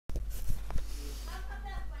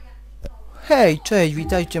Hej, cześć,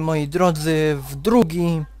 witajcie moi drodzy w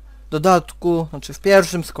drugim dodatku, znaczy w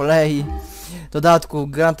pierwszym z kolei dodatku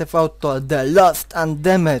Grand Theft Auto The Lost and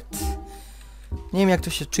Damned. Nie wiem jak to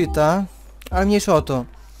się czyta, ale mniejsza o to.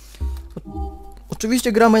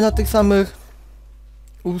 Oczywiście gramy na tych samych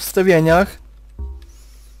ustawieniach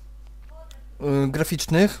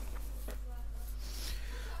graficznych.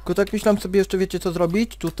 Tylko tak myślałem sobie jeszcze, wiecie co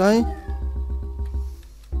zrobić tutaj?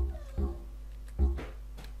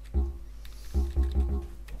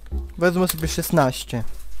 Wezmę sobie 16.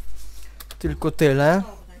 Tylko tyle.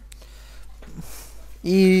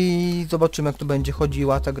 I zobaczymy jak to będzie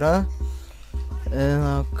chodziła ta gra.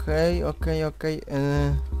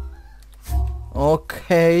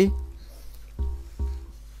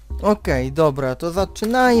 Okej, dobra, to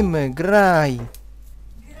zaczynajmy, graj.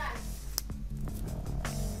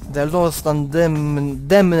 The Lost and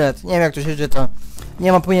Damned. Nie wiem jak to się czyta.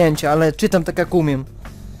 Nie mam pojęcia, ale czytam tak jak umiem.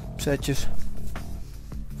 Przecież.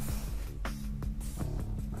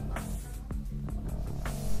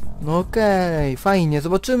 No okej, fajnie.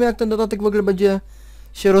 Zobaczymy jak ten dodatek w ogóle będzie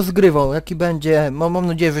się rozgrywał. Jaki będzie. Mam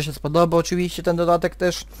nadzieję, że się spodoba oczywiście ten dodatek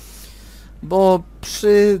też. Bo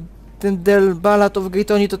przy tym Delbala to w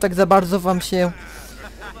Gaytonie to tak za bardzo wam się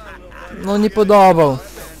no nie podobał.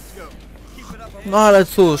 No ale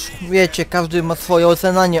cóż, wiecie, każdy ma swoje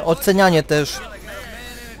ocenianie też.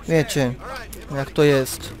 Wiecie, jak to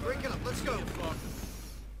jest.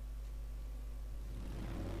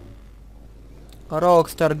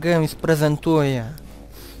 Rockstar Games prezentuje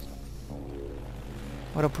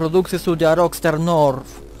reprodukcję studia Rockstar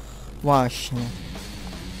North. Właśnie.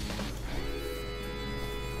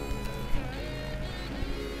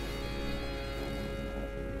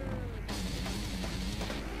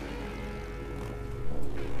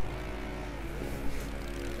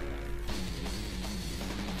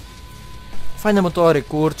 Fajne motory,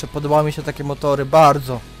 kurczę, podobają mi się takie motory,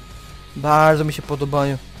 bardzo. Bardzo mi się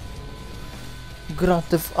podobają. Grand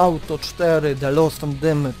Theft Auto 4, The Lost and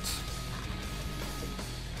Damned.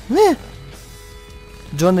 Nie!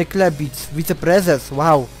 Johnny Klebic, wiceprezes,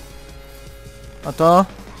 wow. A to?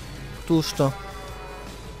 Któż to?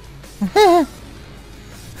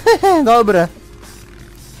 Dobre.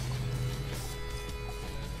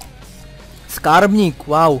 Skarbnik,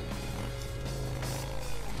 wow.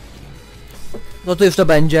 No to już to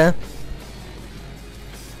będzie.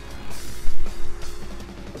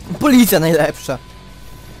 Policja najlepsza.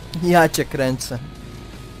 Ja cię kręcę.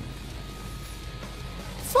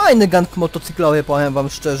 Fajny gang motocyklowy, powiem wam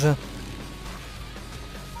szczerze.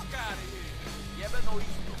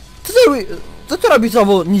 Co to robi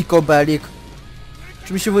znowu Niko Bellic?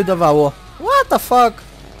 Czy mi się wydawało? What the fuck?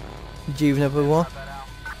 Dziwne było.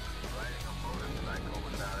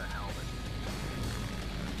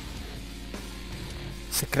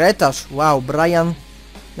 Sekretarz, wow, Brian.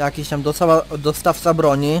 Jakiś tam dostawca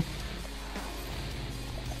broni.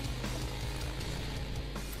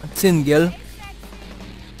 Cyngiel.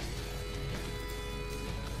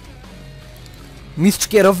 Mistrz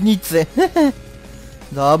kierownicy.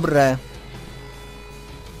 Dobre.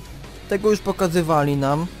 Tego już pokazywali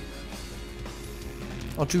nam.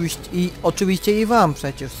 Oczywiście i wam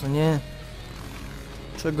przecież, co nie?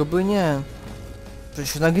 Czego by nie?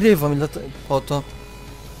 Przecież nagrywam i po to.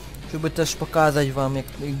 Żeby też pokazać wam jak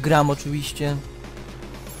gram oczywiście.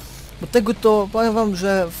 Bo tego to powiem wam,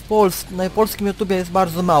 że na polskim YouTubie jest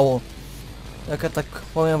bardzo mało. Jak ja tak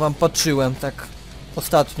powiem wam patrzyłem tak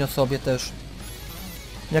ostatnio sobie też.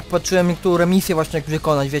 Jak patrzyłem niektóre misje właśnie jak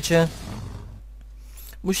wykonać, wiecie?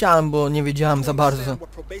 Musiałem, bo nie wiedziałem za bardzo.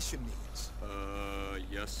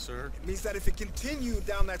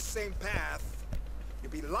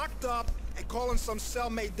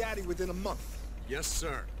 Yes,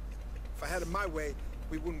 sir. If I had it my way,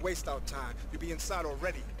 we wouldn't waste our time. You'd be inside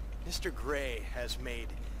already. Mr. Gray has made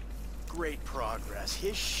great progress.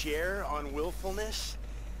 His share on willfulness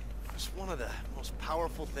was one of the most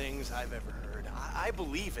powerful things I've ever heard. I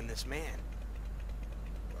believe in this man.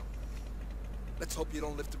 Well, let's hope you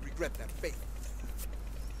don't live to regret that faith.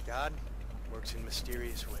 God works in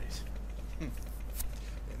mysterious ways.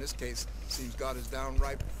 In this case, seems God is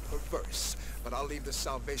downright perverse. But I'll leave the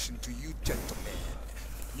salvation to you, gentlemen.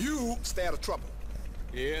 You stay out of trouble.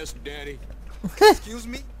 Yes, Daddy. Excuse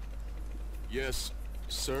me? Yes,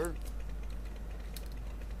 sir.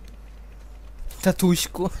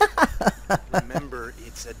 Tatuśku. Remember,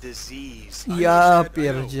 it's a disease. Ja It's a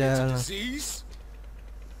pierdzielę. disease.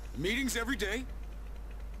 Meetings every day.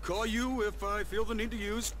 Call you if I feel the need to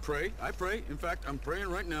use. Pray. I pray. In fact, I'm praying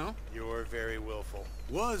right now. You're very willful.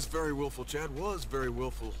 Was very willful, Chad. Was very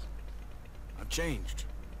willful. I've changed.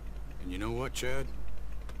 And you know what, Chad?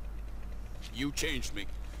 You changed me.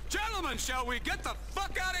 Gentlemen, shall we get the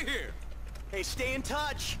fuck out of here? Hey, stay in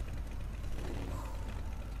touch.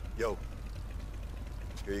 Yo.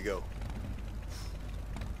 Here you go.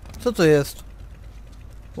 Co to jest?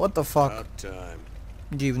 What the fuck? About time.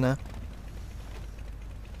 Dziwne.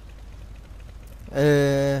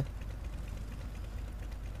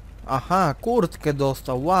 Aha, kurtkę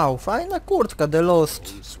dostał. Wow, fajna kurtka, The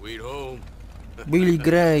Lost. Home sweet home. Billy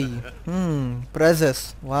Gray.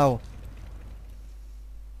 Prezes. Wow.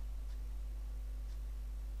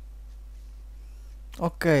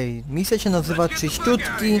 Okej, misja się nazywa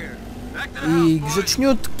Czyściutki i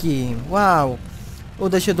Grzeczniutki. Wow.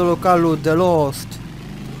 Uda się do lokalu The Lost.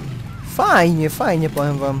 Fajnie, fajnie,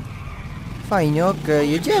 powiem wam. Fajnie,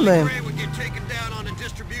 okej, jedziemy.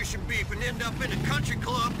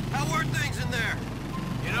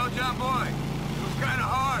 You know, John Boy, it was kind of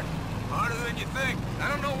hard. Harder than you think. I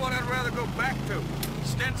don't know what I'd rather go back to.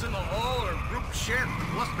 Stents in the hole or group shit.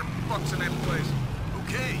 Cluster fucks in that place.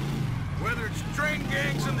 Okay. Whether it's train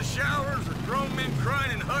gangs in the showers or grown men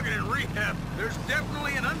crying and hugging in rehab, there's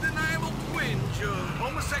definitely an undeniable twinge of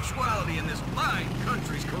homosexuality in this fine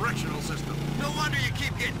country's correctional system. No wonder you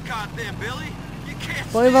keep getting caught then, Billy. You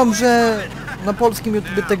can't Powiem wam, że na polskim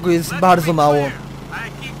YouTube tego jest bardzo mało.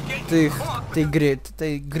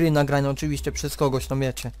 Tej gry nagrania oczywiście przez kogoś, no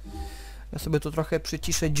wiecie. Ja sobie tu trochę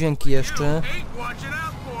przyciszę dźwięki jeszcze,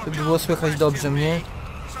 żeby było słychać dobrze mnie.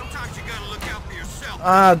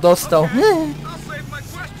 A, dostał.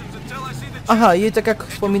 Aha, i tak jak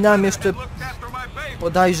wspominałem jeszcze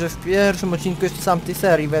bodajże w pierwszym odcinku jeszcze sam tej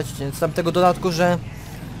serii, wiecie, z tamtego dodatku, że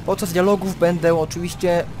podczas dialogów będę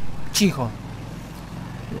oczywiście cicho.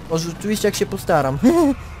 Oczywiście jak się postaram,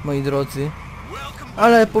 moi drodzy.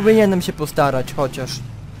 Ale powinienem się postarać, chociaż.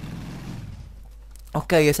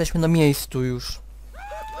 Okej, jesteśmy na miejscu już.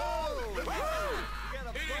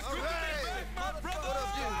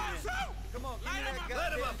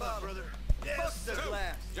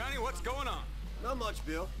 Johnny, what's going on? Not much,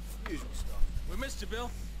 Bill. Usual stuff. We missed you, Bill.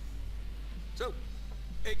 So,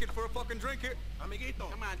 aching for a fucking drink here? Amiguito.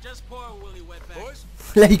 Come on, just pour a Willy wetback. Boys?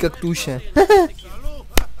 Lej kaktusie.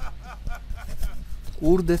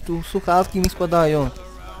 Kurde, tu słuchawki mi składają.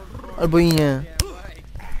 Albo i nie.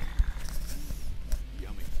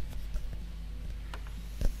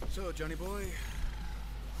 So, Johnny boy,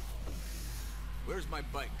 where's my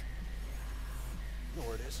bike? You know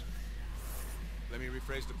where it is. Let me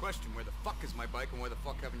rephrase the question. Where the fuck is my bike and where the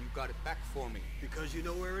fuck haven't you got it back for me? Because you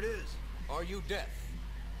know where it is. Are you deaf?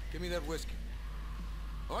 Give me that whiskey.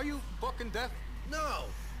 Are you fucking deaf? No.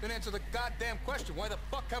 Then answer the goddamn question. Why the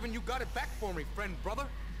fuck haven't you got it back for me, friend, brother?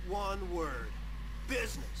 One word.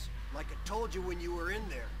 Business. Like I told you when you were in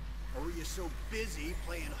there. Or were you so busy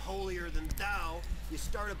playing holier than thou, you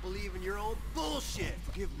started believing your own bullshit?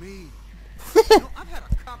 Forgive me. You know, I've had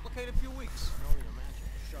a complicated few weeks. No, you imagine.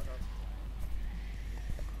 Shut up.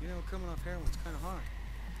 You know, coming off heroin's kind of hard.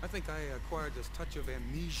 I think I acquired this touch of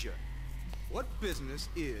amnesia. What business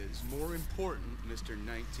is more important, Mr.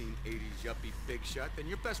 1980s yuppie big shot, than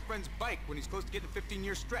your best friend's bike when he's close to getting a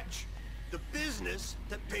 15-year stretch? The business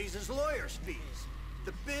that pays his lawyer's fees.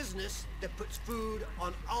 The business that puts food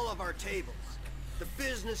on all of our tables. The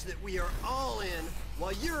business that we are all in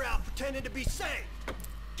while you're out pretending to be safe.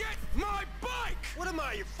 Get my bike! What am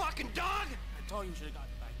I, your fucking dog? I told you you should have got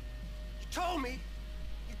the bike. You told me.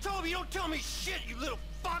 You told me. You don't tell me shit, you little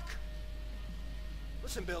fuck.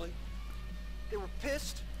 Listen, Billy. They were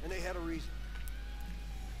pissed, and they had a reason.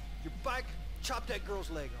 Your bike chopped that girl's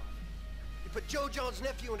leg off. You put Joe John's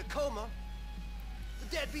nephew in a coma.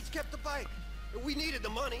 The deadbeats kept the bike. And we needed the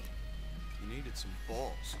money. You needed some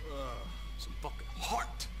balls. Some fucking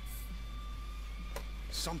heart.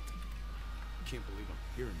 Something. I can't believe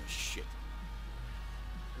I'm hearing this shit.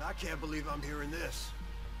 And I can't believe I'm hearing this.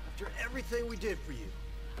 After everything we did for you.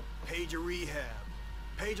 Paid your rehab.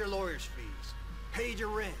 Paid your lawyer's fees. Paid your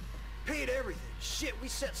rent. Paid everything. Shit, we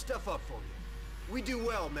set stuff up for you. We do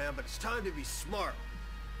well, man, but it's time to be smart.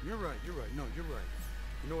 You're right, you're right. No, you're right.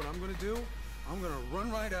 You know what I'm gonna do? I'm gonna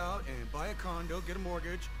run right out and buy a condo, get a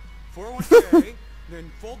mortgage, 401k,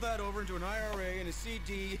 then fold that over into an IRA and a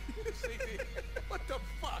CD. What the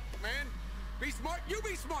fuck, man? Be smart? You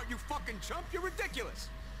be smart, you fucking chump! You're ridiculous!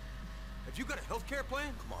 Have you got a healthcare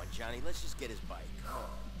plan? Come on, Johnny, let's just get his bike.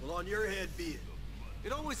 Well, on your head be it.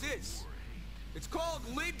 It always is. It's called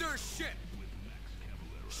leadership.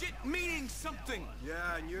 Shit meaning something.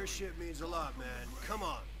 Yeah, and your shit means a lot, man. Come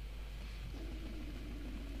on.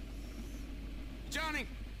 Johnny!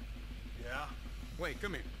 Yeah? Wait,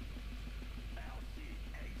 come here.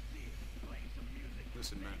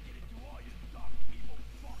 Listen, man.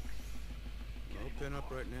 Well, pin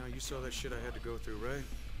up right now. You saw that shit I had to go through, right?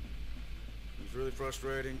 It was really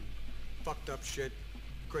frustrating. Fucked up shit.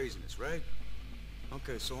 Craziness, right?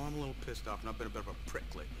 Okay, so I'm a little pissed off and I've been a bit of a prick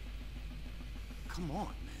lately. Come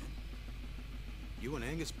on, man. You and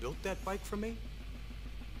Angus built that bike for me?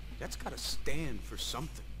 That's gotta stand for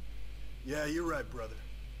something. Yeah, you're right, brother.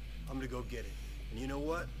 I'm gonna go get it. And you know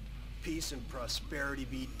what? Peace and prosperity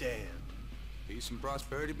be damned. Peace and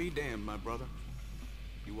prosperity be damned, my brother.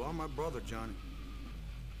 You are my brother, Johnny.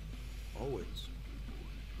 Always.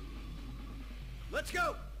 Let's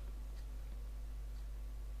go!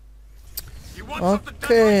 You want something done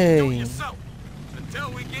right, you do it yourself.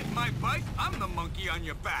 Until we get my bike, I'm the monkey on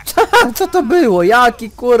your back. Co to było?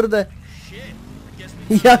 Jaki kurde...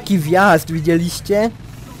 Jaki wjazd, widzieliście?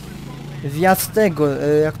 Wjazd tego,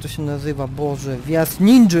 jak to się nazywa, Boże, wjazd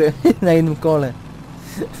ninja na jednym kole.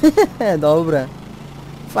 Dobre.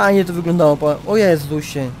 Fajnie to wyglądało, o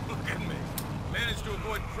Jezusie.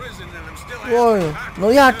 Oj,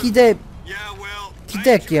 no jaki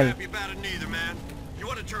dekiel.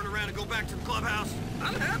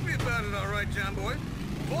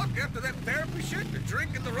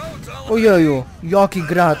 Ojeju, jaki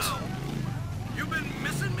grat.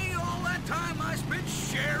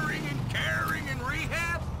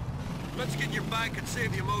 Let's get your bike and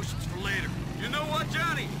save the emotions for later. You know what,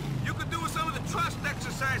 Johnny? You could do some of the trust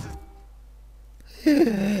exercises.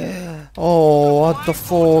 O, what the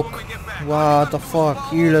fuck? What the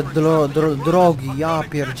fuck? Ile drogi, ja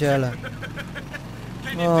pierdzielę.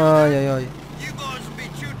 Ojojoj. You boys will be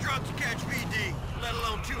too drunk to catch VD, let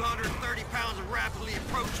alone 230 pounds of rapidly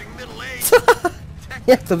approaching middle age.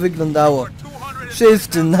 Jak to wyglądało?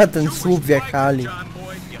 Wszyscy na ten słup wjechali.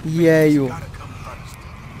 Jeju.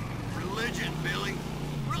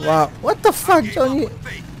 Wow, what the fuck, gdzie oni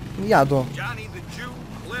jadą? Johnny the Jew,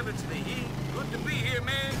 live to the heat. Good to be here,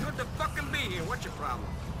 man. Good to fucking be here. What's your problem?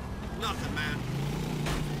 Nothing, man.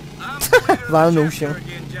 I'm Walnął się.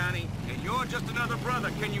 again, Johnny, and you're just another brother.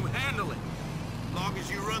 Can you handle it? Long as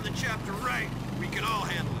you run the chapter right, we can all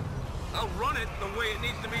handle it. I'll run it the way it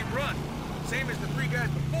needs to be run. Same as the three guys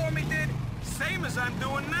before me did. Same as I'm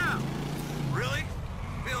doing now. Really?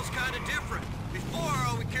 Feels kind of different. Before,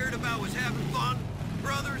 all we cared about was having fun.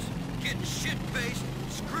 Brothers, getting shit-faced.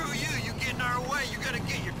 Screw you, you get in our way, you gotta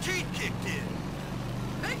get your teeth kicked in.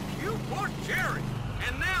 Thank you, poor Jerry.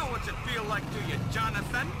 And now what's it feel like to you,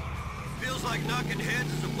 Jonathan? Feels like knocking heads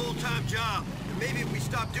is a full-time job. And maybe if we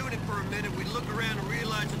stopped doing it for a minute, we'd look around and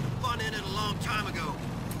realize that the fun ended a long time ago.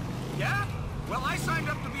 Yeah? Well, I signed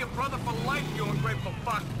up to be a brother for life, you ungrateful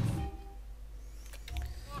fuck.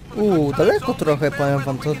 Daleko trochę, powiem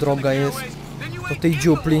wam, ta droga jest do tej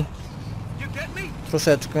dziupli.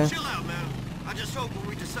 Troszeczkę.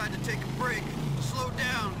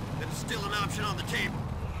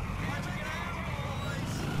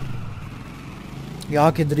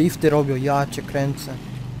 Jakie drifty robią, ja cię kręcę.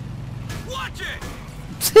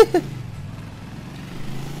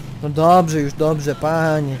 No dobrze, już dobrze,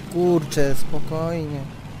 panie. Kurczę, spokojnie.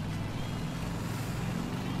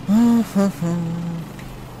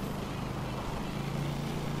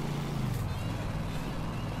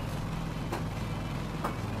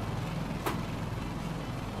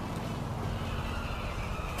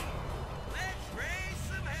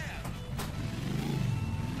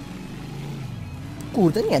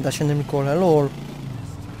 Kurde, nie da się na kole, lol.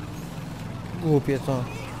 Głupie to.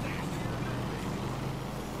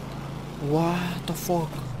 What the fuck?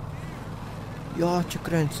 Ja cię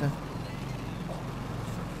kręcę.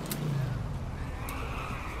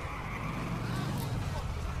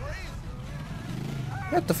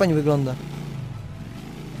 Jak to fajnie wygląda.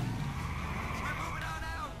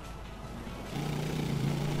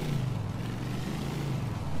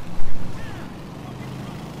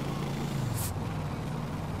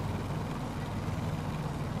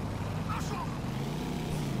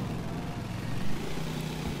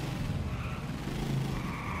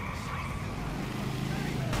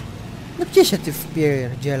 No gdzie się ty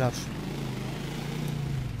wpierdzielasz?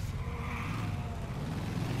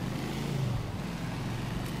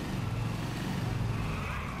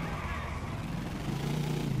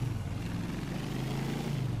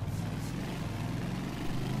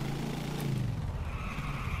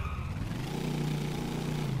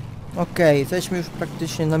 Okej, jesteśmy już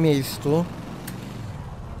praktycznie na miejscu.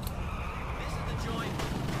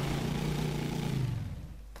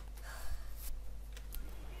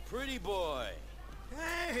 Pretty boy.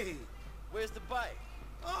 Hey, where's the bike?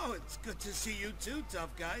 Oh, it's good to see you too, tough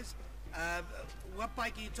guys. What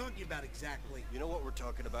bike are you talking about exactly? You know what we're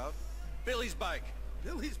talking about? Billy's bike.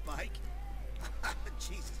 Billy's bike?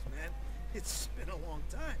 Jesus, man. It's been a long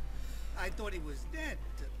time. I thought he was dead.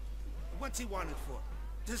 What's he wanted for?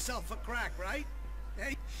 To sell for crack, right?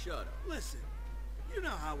 Hey, Shut up. listen. You know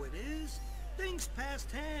how it is. Things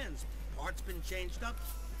passed hands. Parts been changed up.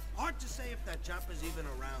 Hard to say if that chopper's even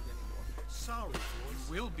around anymore. Sorry, boys.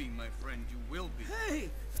 Will be, my friend, you will be. Hey,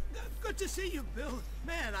 good to see you, Bill.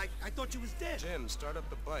 Man, I thought you was dead. Jim, start up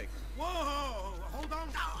the bike. Whoa, hold on.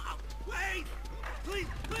 No, wait, please,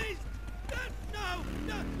 please. No,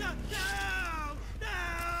 no, no, no,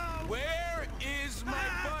 no. Where is my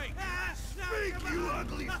bike? Speak, you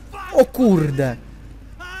ugly fuck. O kurde.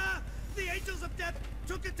 The angels of death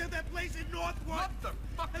took it to that place in Northwood. What the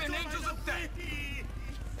fucking angels of death?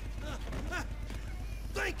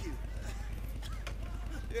 Thank you.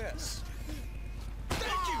 Yes.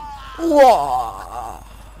 Thank you. Wow.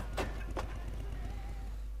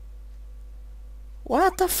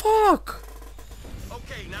 What the fuck?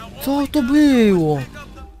 Okay, now Co to było?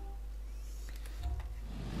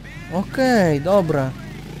 Okej, dobra.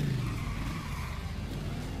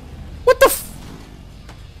 What the f...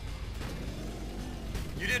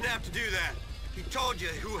 You didn't have to do that. He told you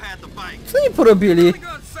who had the bike. Co oni porobili?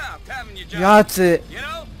 Gone south, haven't you, John? Jacy... You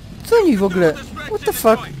know? Co oni w ogóle... What the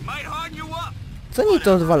fuck? Might harden you up. Co oni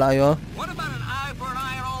to odwalają? What about an eye for an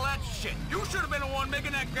eye and all that shit? You should have been the one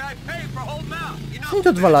making that guy pay for holding out. Co oni to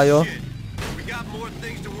odwalają? We got more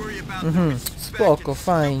things to worry about Mhm, than respect spoko, and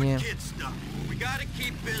fajnie. stupid kid stuff. We gotta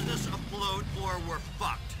keep business afloat or we're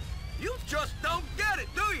fucked. You just don't get it,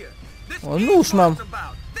 do you? This O, is nóż what mam. it's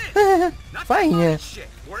about. This, not Fajnie. that shit.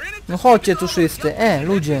 We're in it to No chodźcie save tu all wszyscy. the young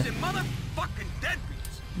Ludzie. and motherfucking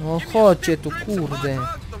deadbeats. No Give me a chodźcie stiff tu, drink, some hot kurde.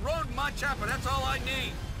 drugs, the road and my chopper, that's all I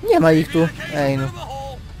need. Nie ma ich tu. Maybe an occasional Ej bit no. of a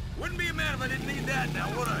hole. Wouldn't be a man if I didn't need that now,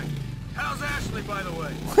 would I? How's Ashley, by the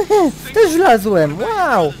way? Też wlazłem. Wow.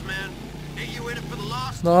 Brothers, man. Ain't you in it for the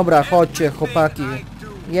lost? Dobra, chodźcie chłopaki.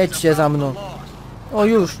 Jedźcie za mną. O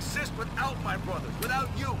już. Exist without my brothers, without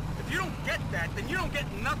you. If you don't get that, then you don't get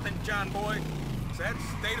nothing, John boy. Sad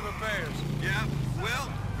state of affairs. Yeah, well,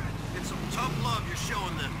 it's some tough love you're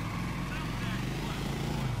showing them.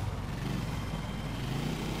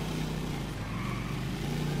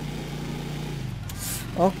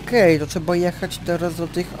 Okej, to trzeba jechać teraz do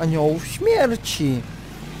tych aniołów śmierci.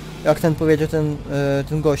 Jak ten powiedział,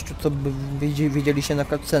 ten gościu, co widzieli się na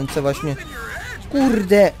cutscence właśnie.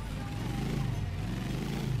 Kurde.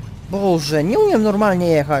 Boże, nie umiem normalnie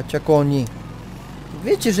jechać jak oni.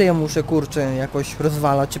 Wiecie, że ja muszę, kurczę, jakoś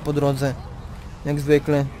rozwalać się po drodze. Jak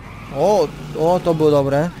zwykle. O, to było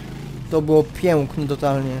dobre. To było piękne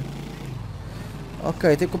totalnie.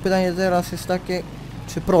 Okej, tylko pytanie teraz jest takie,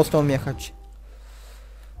 czy prosto mam jechać?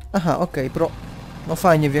 Aha, okej, no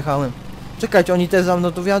fajnie wjechałem. Czekajcie, oni też za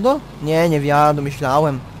mną tu wjadą? Nie, nie wjadą,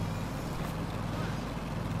 myślałem.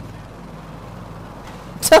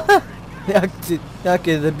 Co?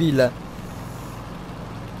 Jakie debile.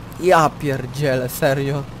 Ja pierdzielę,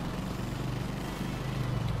 serio.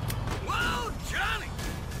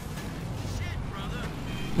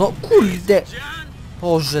 No kurde.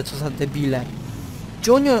 Boże, co za debile.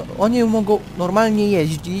 Czy oni mogą normalnie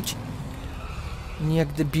jeździć? Nie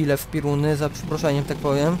jak debile w piruny, za przeproszeniem tak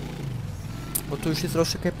powiem. Bo to już jest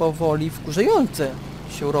troszkę powoli wkurzające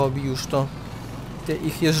się robi już to. Te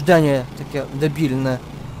ich jeżdżenie takie debilne.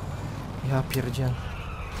 Ja pierdzielę.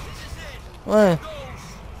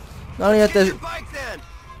 No ale ja też...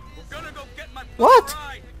 What?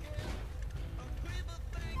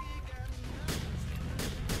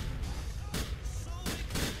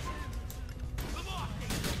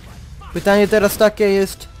 Pytanie teraz takie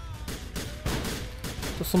jest...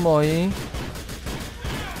 To są moi.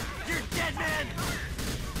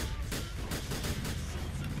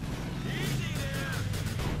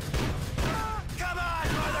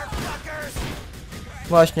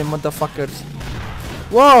 Właśnie, motherfuckers.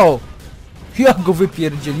 Wow! Jak go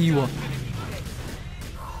wypierdzieliło.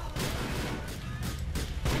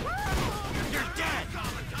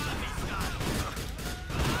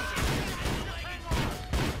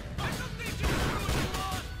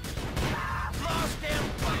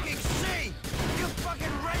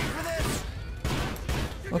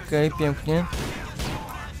 Okej, pięknie.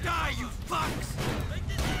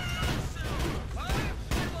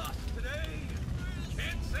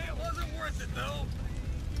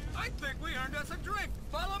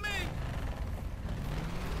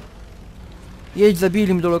 Jedź za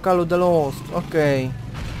Billim do lokalu The Lost. Okej.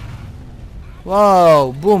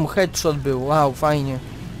 Wow, boom, headshot był. Wow, fajnie.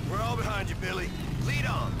 We're all behind you, Billy. Lead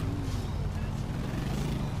on.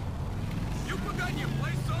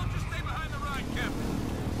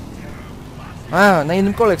 A, na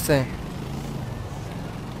jednym kole chcę.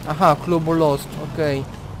 Aha, klubu Lost, okej.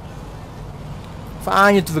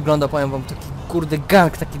 Fajnie to wygląda, powiem wam, taki kurde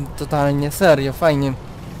gang, taki totalnie, serio, fajnie.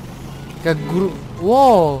 Jak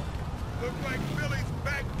wow! Look like Billy's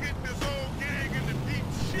back getting his old gang into deep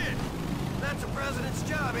shit. That's the president's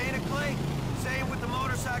job, ain't it, Clay? Same with the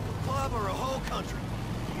motorcycle club or a whole country.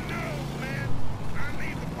 No, man. I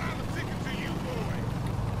leave the politics to you boys.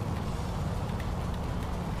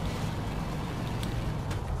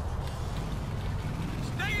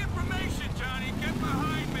 Stay information, Johnny. Get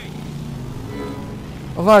behind me.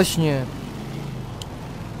 O właśnie.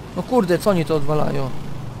 No kurde, co oni to odwalają?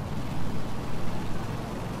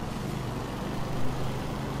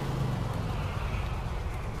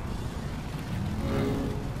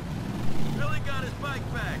 Billy got his bike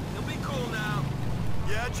back. He'll be cool now.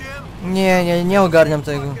 Yeah, Jim? Nie ogarniam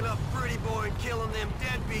tego. Fucking up pretty boy and killing them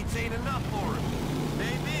deadbeats ain't enough for him.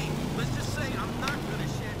 Maybe. Let's just say I'm not gonna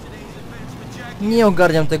share today's events with Jackie. Nie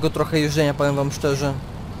ogarniam tego trochę jeżdżenia, powiem wam szczerze.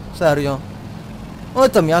 Serio. O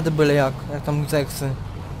tam jadę byle jak tam zechcę.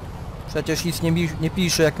 Przecież nic nie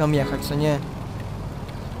pisze jak mam jechać, co nie?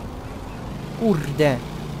 Kurde.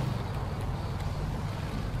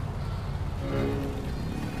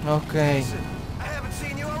 Okej. Listen, I haven't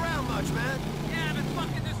seen you around much, man. Yeah, but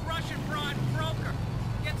fucking this Russian broad broker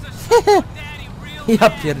gets a sugar daddy real Ja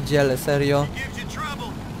bad. pierdzielę, serio. Gives you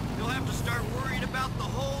trouble. You'll have to start worrying about the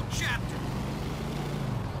whole chapter.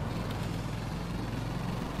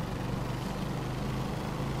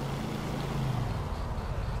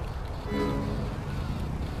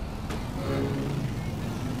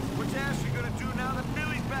 What's Ashley gonna do now that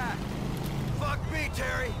Billy's back? Fuck me,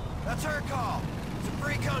 Terry. That's her call. It's a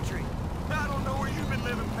free country. I don't know where you've been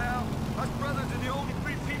living, pal. Us brothers are the only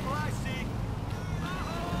free people I see.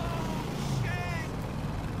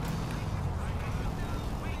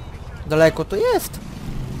 Daleko to jest.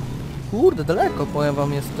 Kurde, daleko, powiem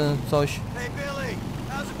wam, jest coś. Hey, Billy.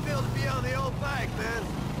 How's it feel to be on the old bike, man?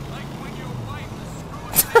 Like when your wife is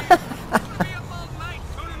screwing me. It's gonna be a long night,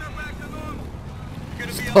 tuning her back to normal.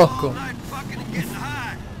 Gonna be a Spoko. long night fucking and getting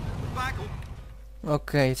high. The bike will...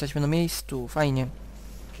 Okej, jesteśmy na miejscu, fajnie.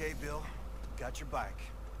 Okay, Bill. Got your bike.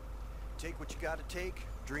 Take what you gotta take,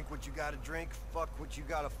 drink what you gotta drink, fuck what you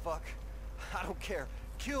gotta fuck. I don't care.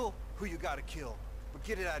 Kill who you gotta kill, but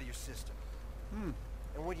get it out of your system.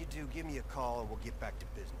 And when you do, give me a call and we'll get back to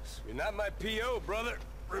business. You're not my P.O., brother.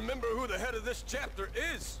 Remember who the head of this chapter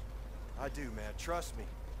is. I do, man. Trust me.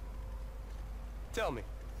 Tell me,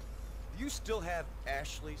 do you still have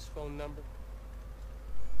Ashley's phone number?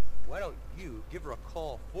 Why don't you give her a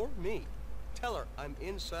call for me? Tell her I'm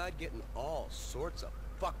inside getting all sorts of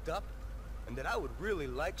fucked up, and that I would really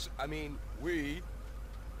like we,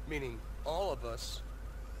 meaning all of us,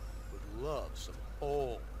 would love some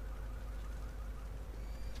whole.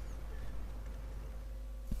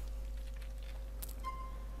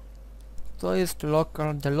 To jest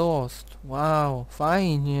Local The Lost. Wow,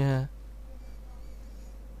 fajnie.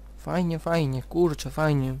 Fajnie, kurczę,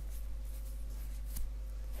 fajnie.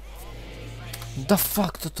 The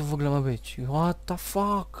fuck, co to w ogóle ma być? What the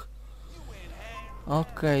fuck?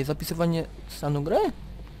 Okej, zapisywanie stanu gry?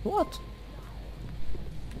 What?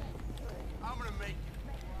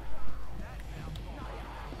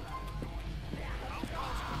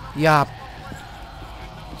 Ja...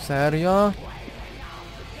 Serio?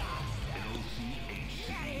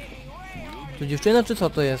 To dziewczyna czy co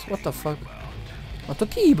to jest? What the fuck? No to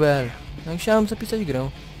kibel. Ja chciałem zapisać grę.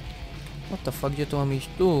 What the fuck, gdzie to mam iść?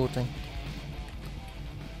 Tutaj.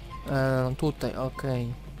 Tutaj,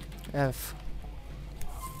 okej. F.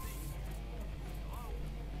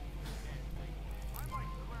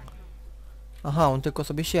 Aha, on tylko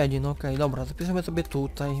sobie siedzi, no okej, dobra, zapiszemy sobie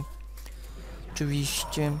tutaj.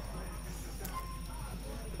 Oczywiście.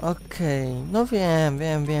 Okej, no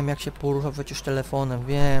wiem jak się porusza przecież telefonem,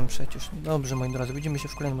 wiem przecież. Dobrze, moi drodzy, widzimy się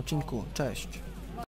w kolejnym odcinku, cześć.